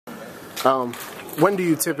When do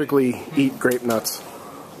you typically eat grape nuts?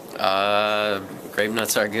 Grape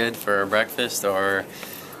nuts are good for breakfast or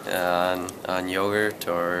on yogurt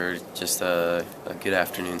or just a good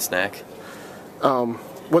afternoon snack.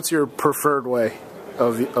 What's your preferred way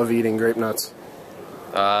of eating grape nuts?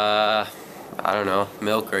 I don't know,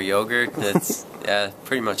 milk or yogurt. It's yeah,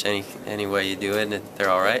 pretty much any way you do it, they're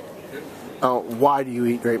all right. Why do you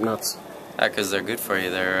eat grape nuts? Because they're good for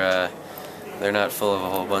you. They're not full of a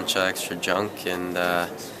whole bunch of extra junk, and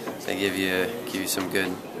they give you some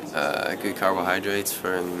good carbohydrates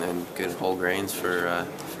and good whole grains for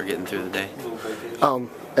getting through the day.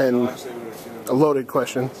 And a loaded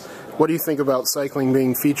question: what do you think about cycling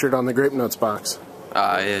being featured on the Grape Nuts box?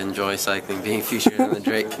 I enjoy cycling being featured on the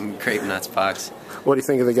Grape Nuts box. What do you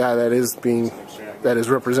think of the guy that is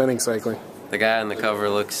representing cycling? The guy on the cover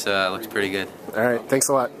looks pretty good. All right, thanks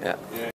a lot. Yeah.